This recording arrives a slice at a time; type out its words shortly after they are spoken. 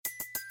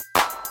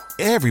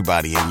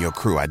Everybody in your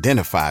crew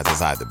identifies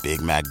as either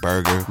Big Mac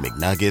Burger,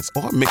 McNuggets,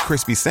 or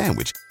McCrispy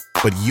Sandwich.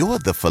 But you're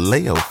the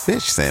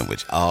Filet-O-Fish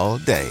Sandwich all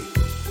day.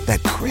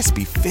 That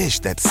crispy fish,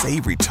 that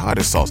savory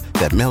tartar sauce,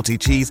 that melty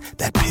cheese,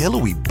 that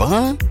pillowy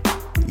bun.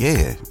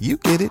 Yeah, you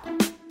get it.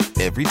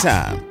 Every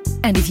time.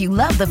 And if you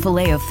love the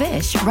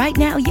Filet-O-Fish, right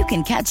now you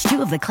can catch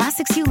two of the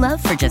classics you love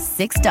for just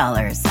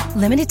 $6.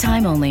 Limited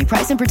time only.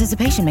 Price and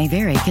participation may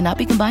vary. Cannot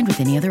be combined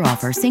with any other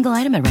offer. Single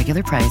item at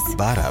regular price.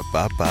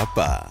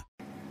 Ba-da-ba-ba-ba.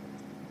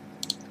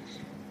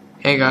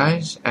 Hey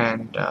guys,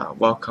 and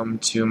welcome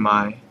to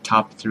my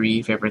top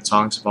 3 favorite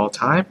songs of all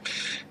time.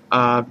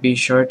 Be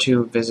sure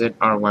to visit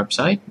our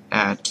website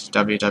at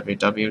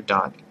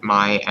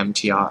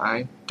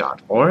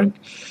www.mymti.org.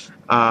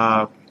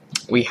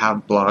 We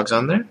have blogs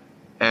on there,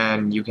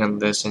 and you can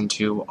listen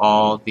to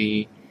all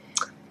the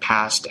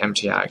past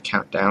MTI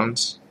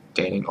countdowns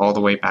dating all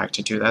the way back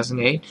to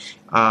 2008.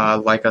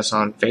 Like us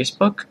on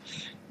Facebook,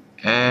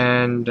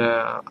 and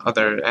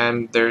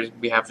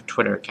we have a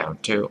Twitter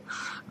account too.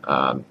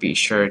 Be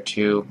sure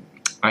to,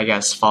 I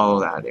guess,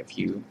 follow that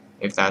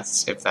if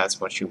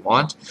that's what you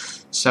want.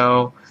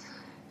 So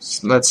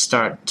let's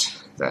start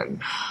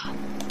then.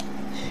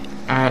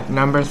 At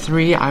number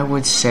 3, I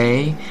would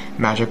say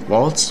Magic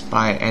Waltz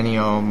by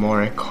Ennio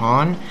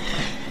Morricone.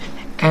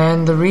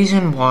 And the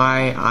reason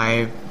why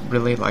I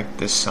really like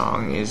this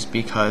song is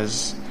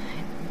because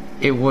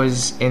it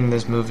was in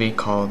this movie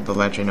called The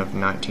Legend of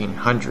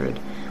 1900,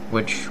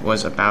 which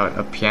was about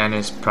a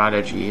pianist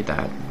prodigy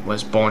that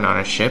was born on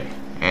a ship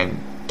and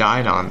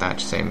died on that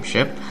same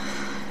ship.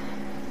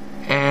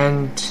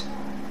 And,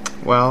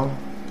 well,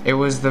 it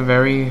was the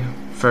very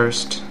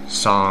first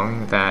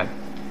song that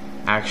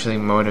actually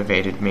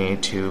motivated me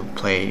to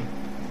play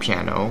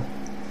piano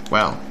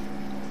well.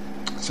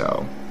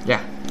 So,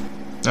 yeah.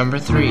 Number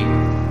 3,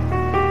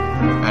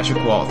 Magic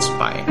Waltz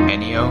by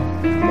Ennio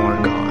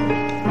Morricone.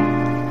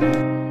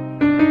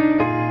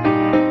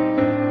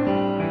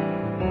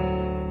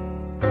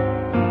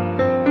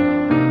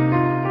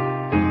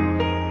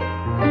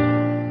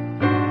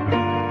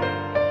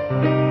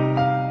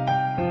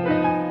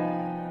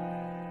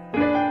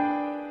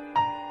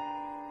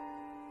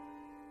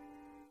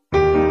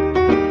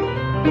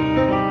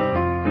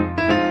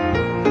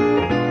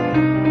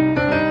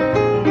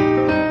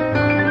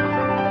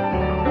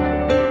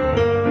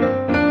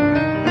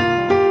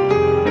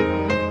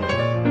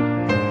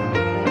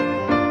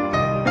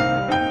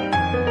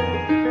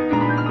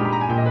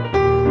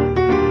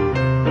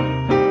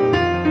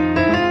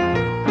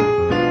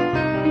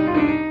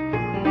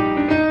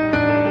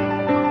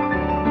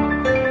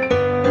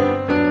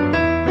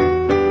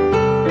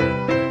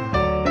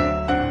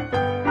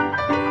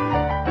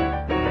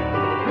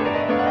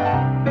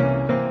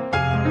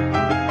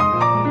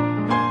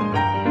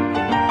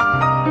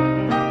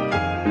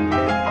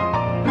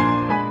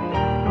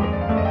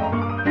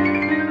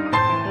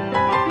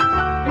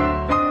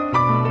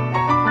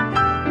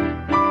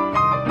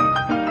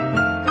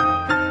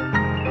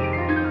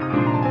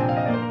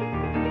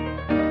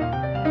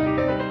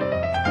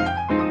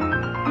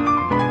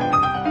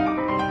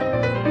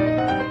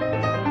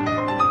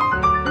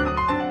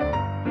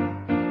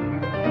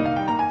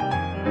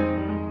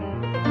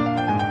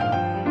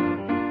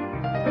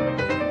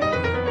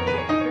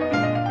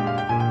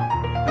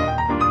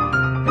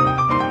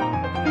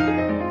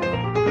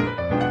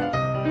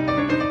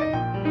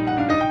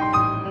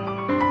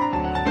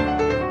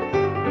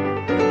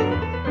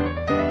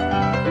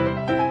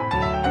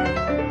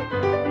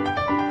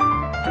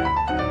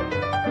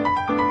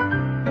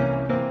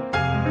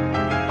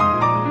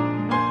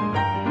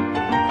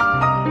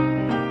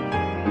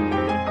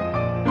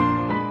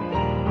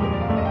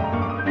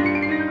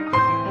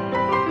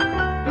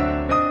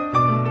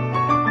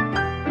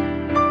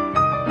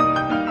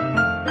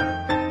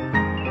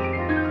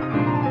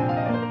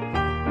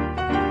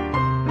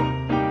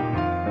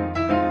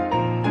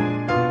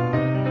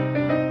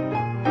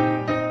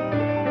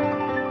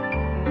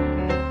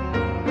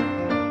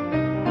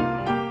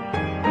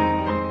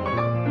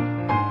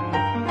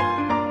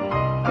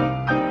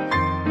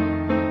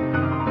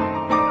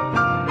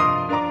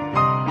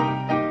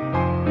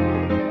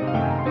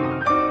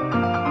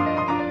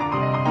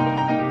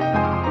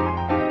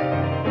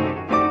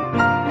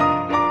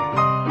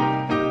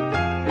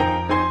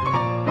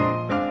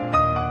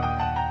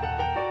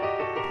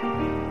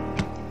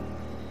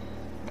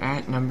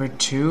 Number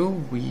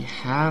 2, we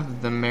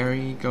have The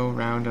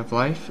Merry-Go-Round of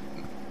Life,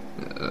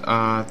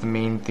 the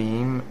main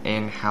theme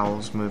in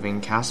Howl's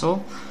Moving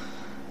Castle.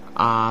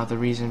 The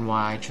reason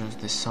why I chose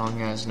this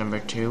song as number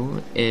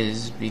 2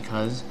 is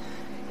because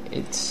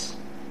it's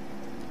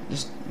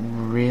just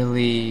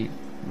really,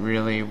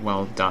 really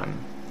well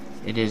done.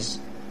 It is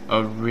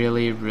a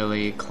really,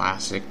 really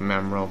classic,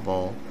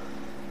 memorable,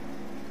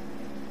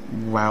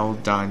 well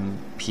done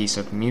piece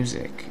of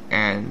music,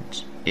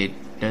 and it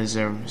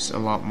deserves a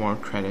lot more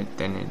credit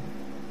than it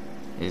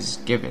is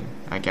given,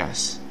 I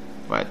guess.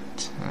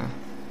 But,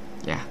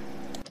 yeah.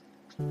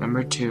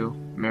 Number 2,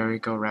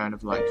 Merry-Go-Round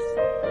of Life.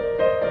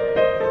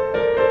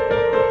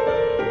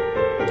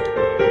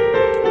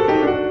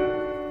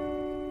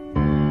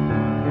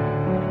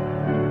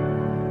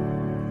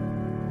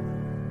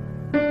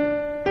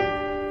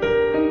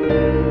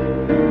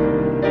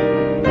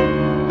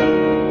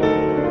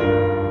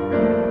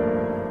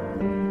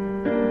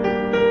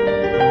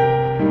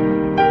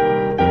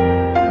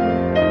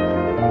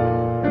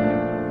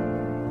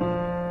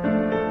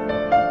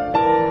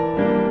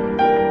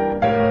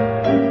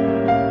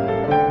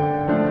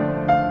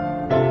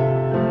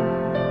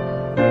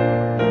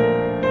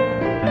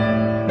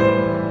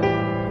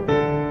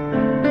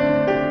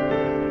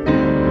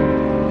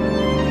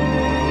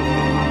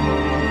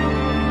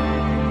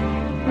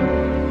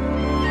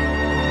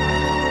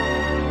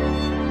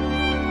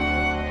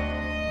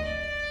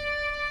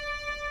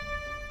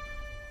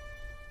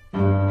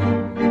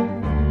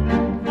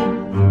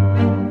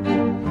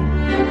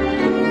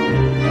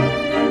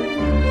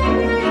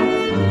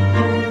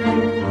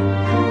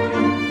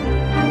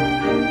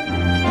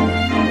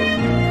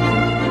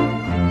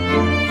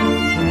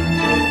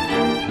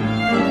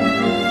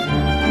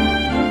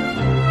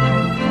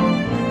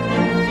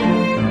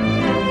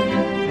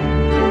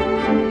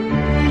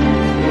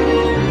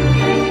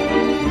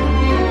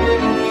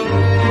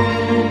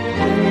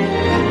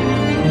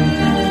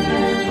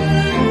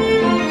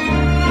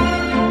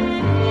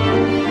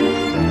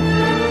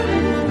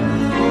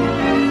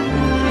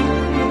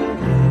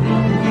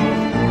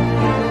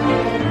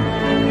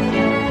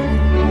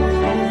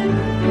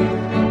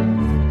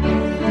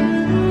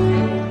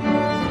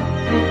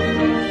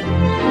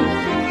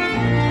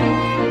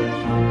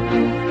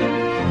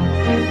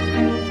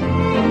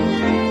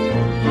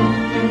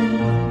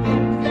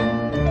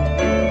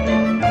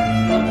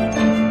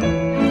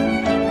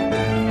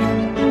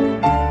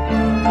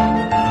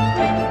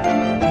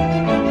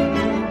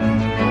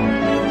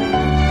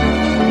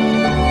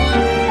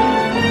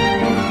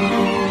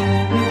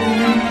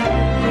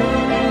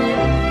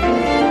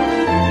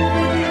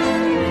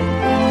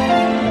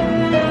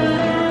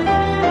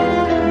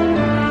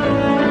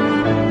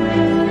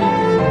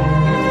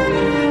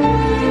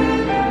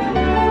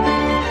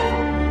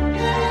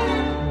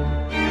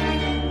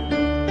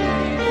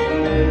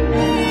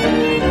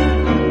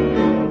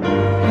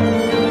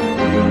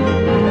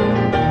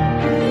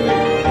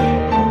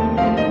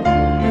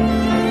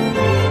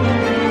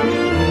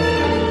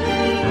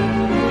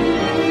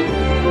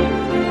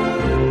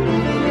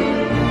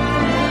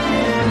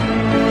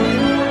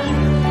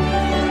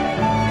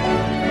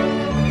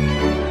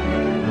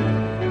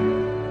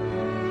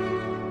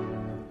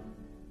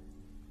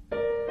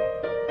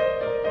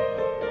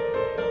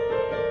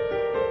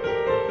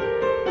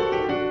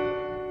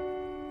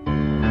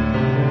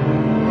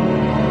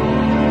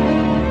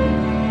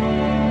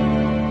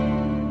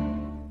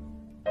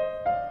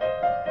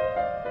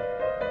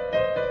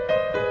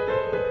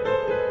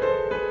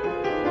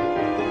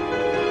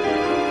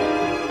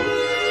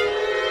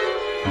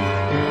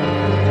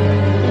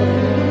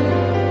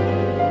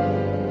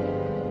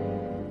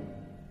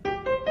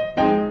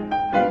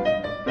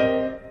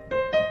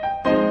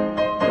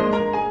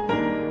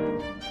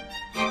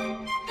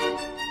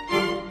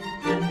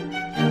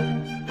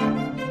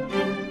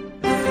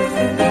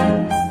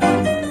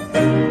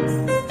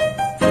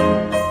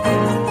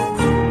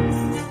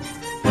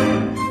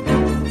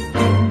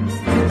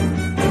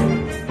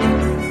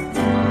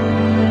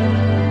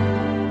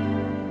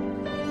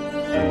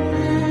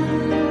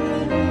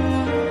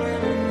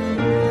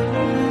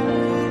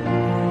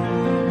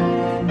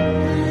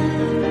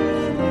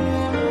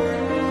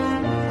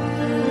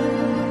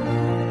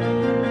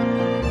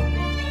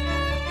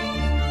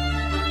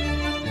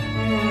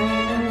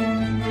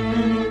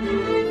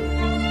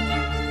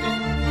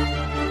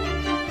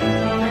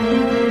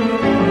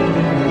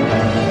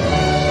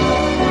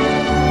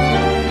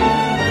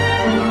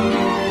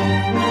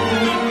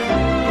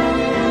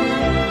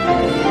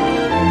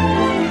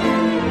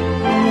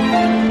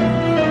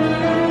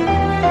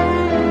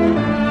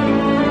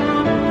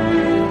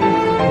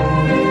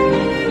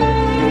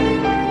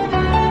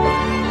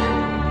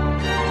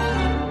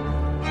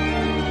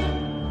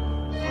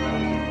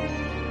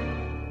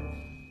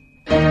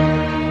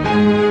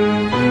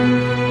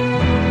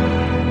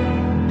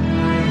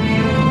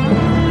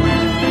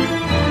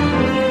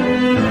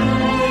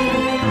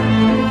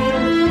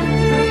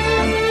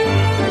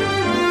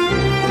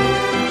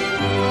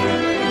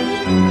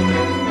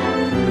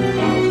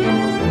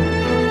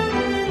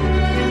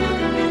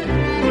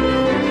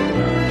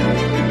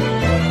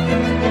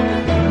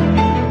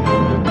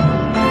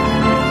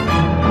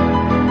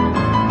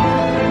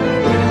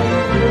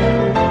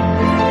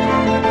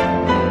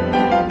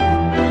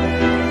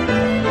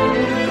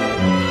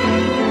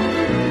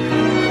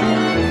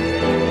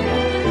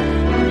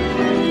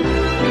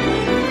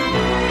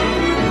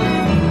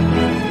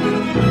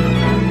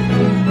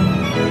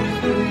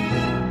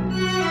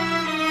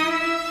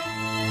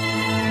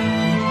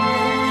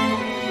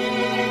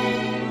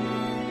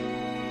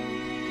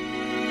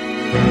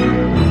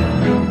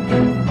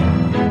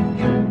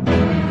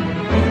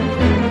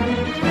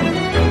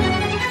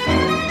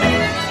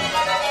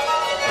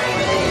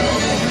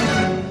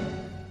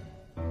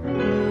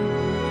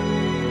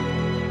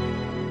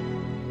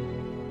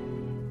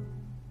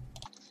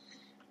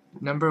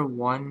 Number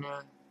one,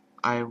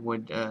 I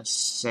would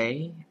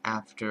say,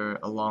 after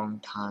a long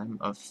time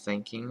of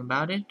thinking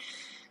about it,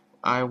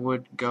 I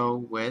would go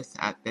with,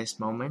 at this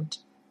moment,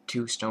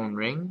 Two Stone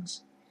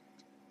Rings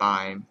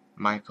by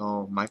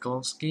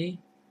Michaelski.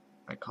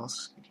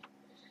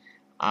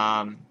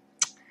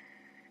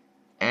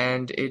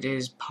 And it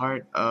is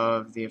part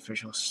of the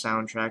official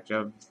soundtrack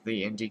of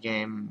the indie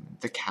game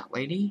The Cat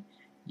Lady.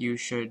 You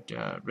should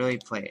really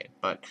play it.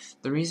 But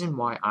the reason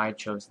why I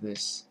chose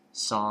this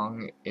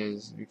song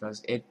is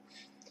because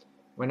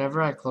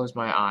whenever I close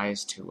my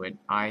eyes to it,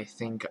 I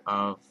think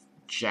of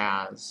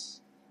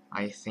jazz.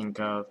 I think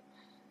of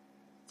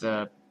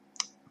the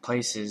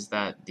places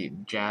that the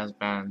jazz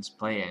bands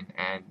play in,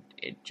 and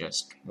it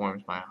just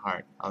warms my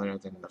heart, other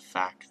than the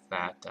fact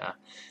that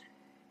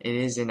it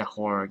is in a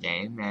horror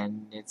game,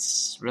 and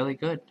it's really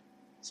good.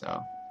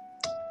 So,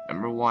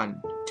 number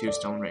one, Two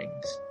Stone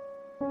Rings.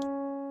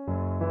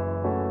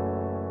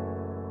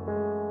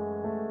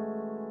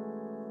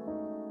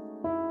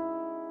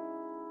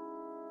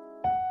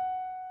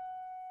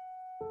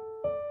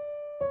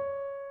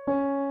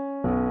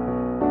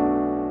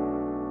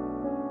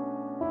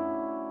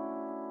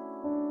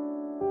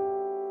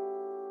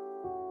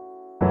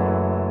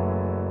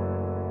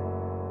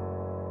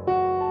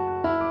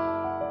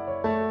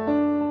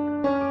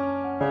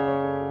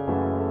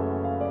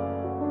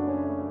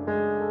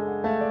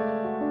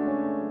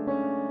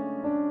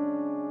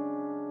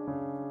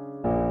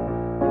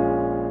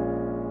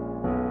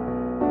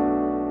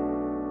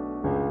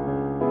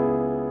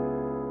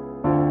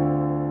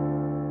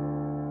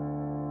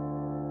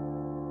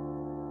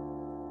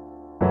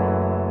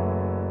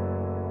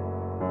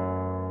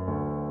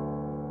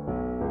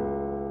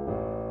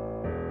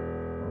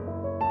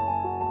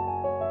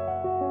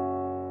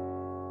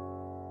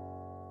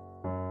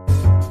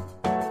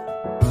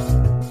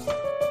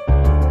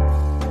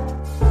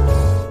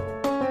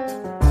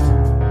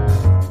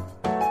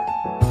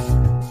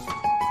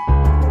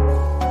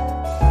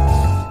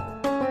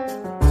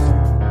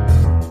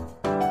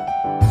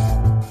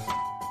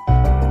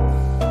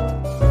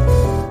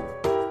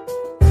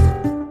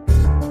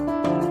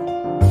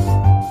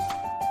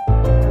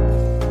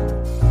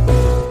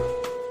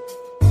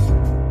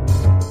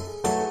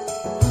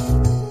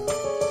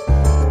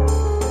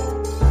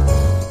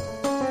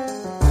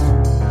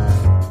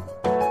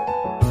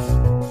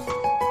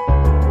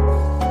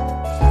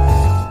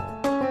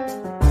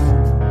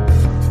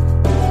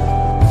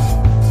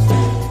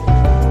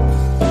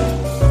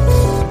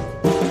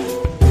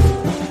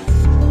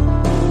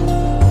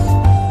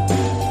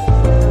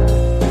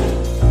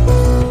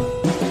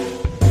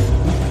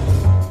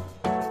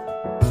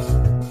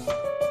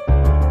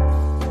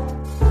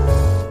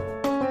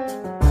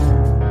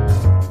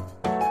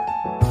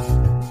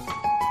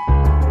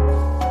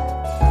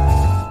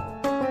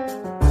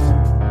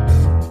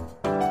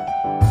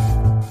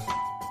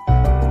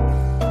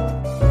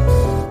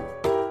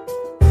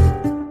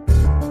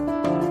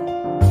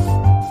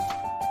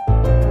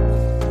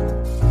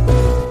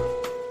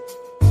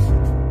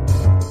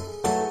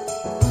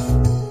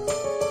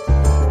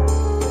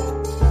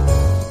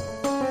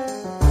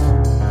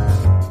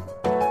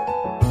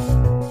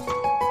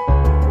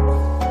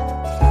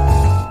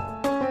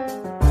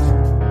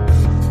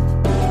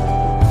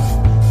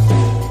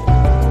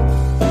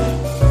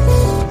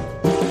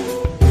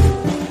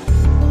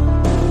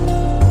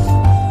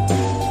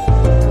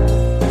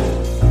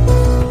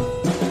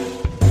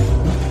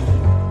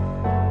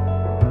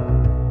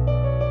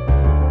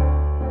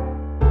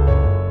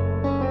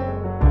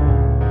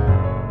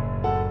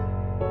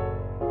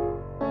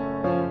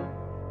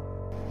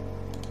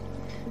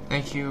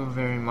 Thank you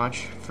very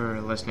much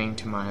for listening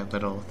to my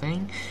little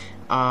thing.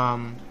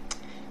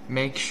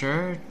 Make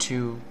sure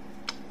to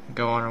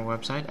go on our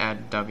website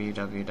at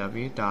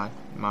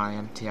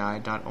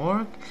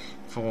www.mymti.org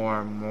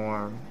for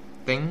more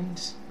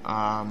things.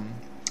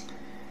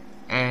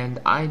 And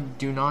I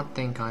do not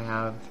think I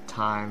have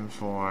time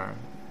for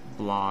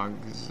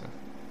blogs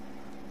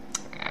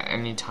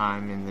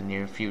anytime in the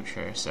near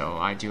future, so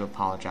I do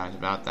apologize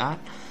about that.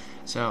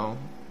 So,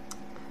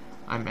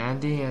 I'm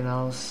Andy, and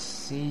I'll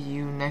see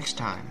you next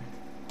time.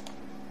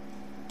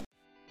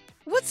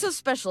 What's so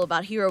special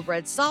about Hero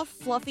Bread's soft,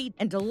 fluffy,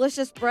 and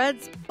delicious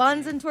breads,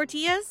 buns, and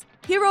tortillas?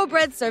 Hero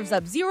Bread serves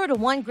up 0 to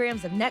 1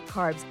 grams of net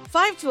carbs,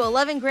 5 to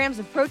 11 grams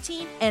of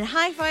protein, and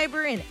high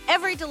fiber in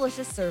every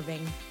delicious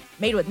serving.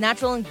 Made with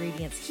natural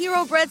ingredients,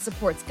 Hero Bread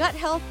supports gut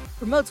health,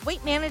 promotes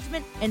weight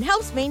management, and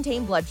helps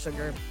maintain blood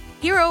sugar.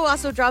 Hero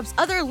also drops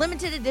other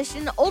limited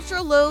edition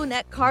ultra-low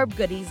net carb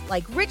goodies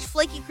like rich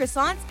flaky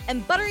croissants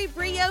and buttery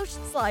brioche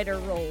slider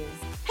rolls.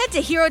 Head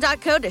to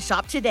hero.co to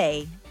shop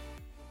today.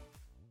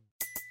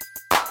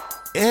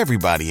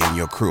 Everybody in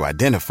your crew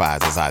identifies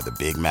as either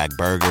Big Mac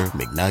Burger,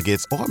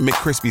 McNuggets, or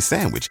McCrispy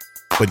Sandwich.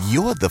 But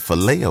you're the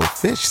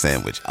Filet-O-Fish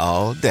Sandwich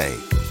all day.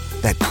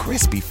 That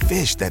crispy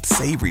fish, that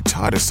savory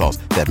tartar sauce,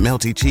 that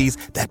melty cheese,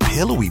 that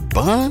pillowy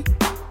bun.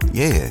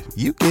 Yeah,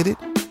 you get it.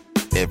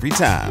 every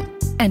time.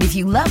 And if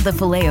you love the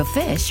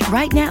Filet-O-Fish,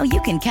 right now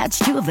you can catch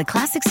two of the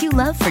classics you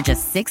love for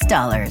just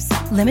 $6.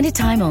 Limited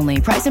time only.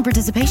 Price and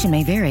participation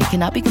may vary.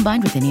 Cannot be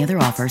combined with any other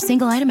offer.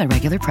 Single item at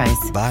regular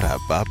price.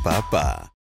 Ba-da-ba-ba-ba.